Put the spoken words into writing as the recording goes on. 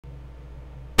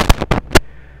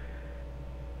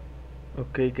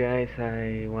Okay guys,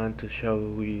 I want to show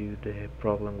you the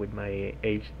problem with my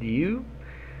HDU.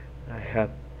 I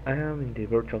am in the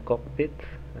virtual cockpit.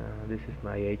 This is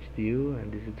my HDU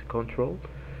and this is the control.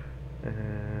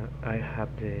 I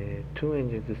have the two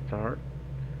engines to start.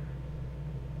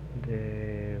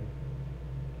 The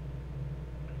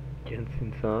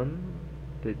engine's on,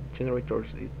 the generators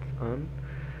it's on,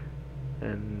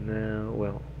 and now,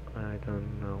 well, I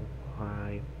don't know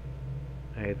why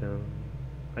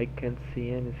I can't see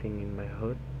anything in my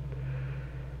HUD.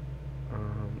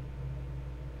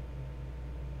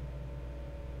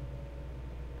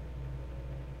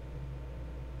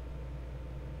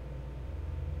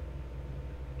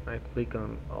 I click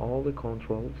on all the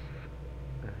controls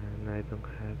and I don't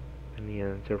have any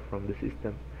answer from the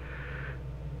system.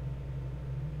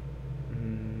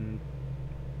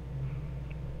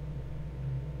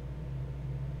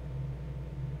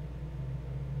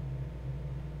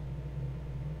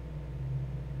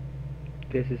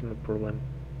 This is my problem.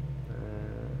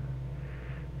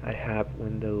 I have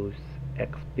Windows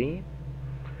XP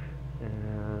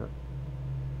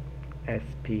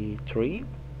SP3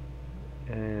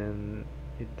 and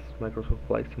it's Microsoft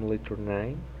Flight Simulator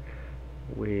 9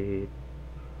 with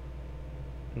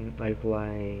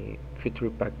iFly Featury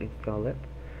Pack installed.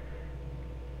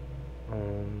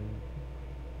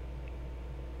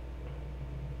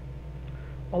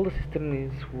 All the system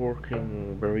is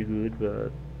working very good,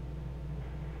 but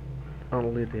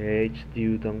only the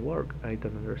HDU don't work. I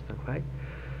don't understand why.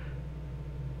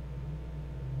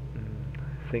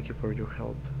 Thank you for your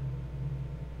help.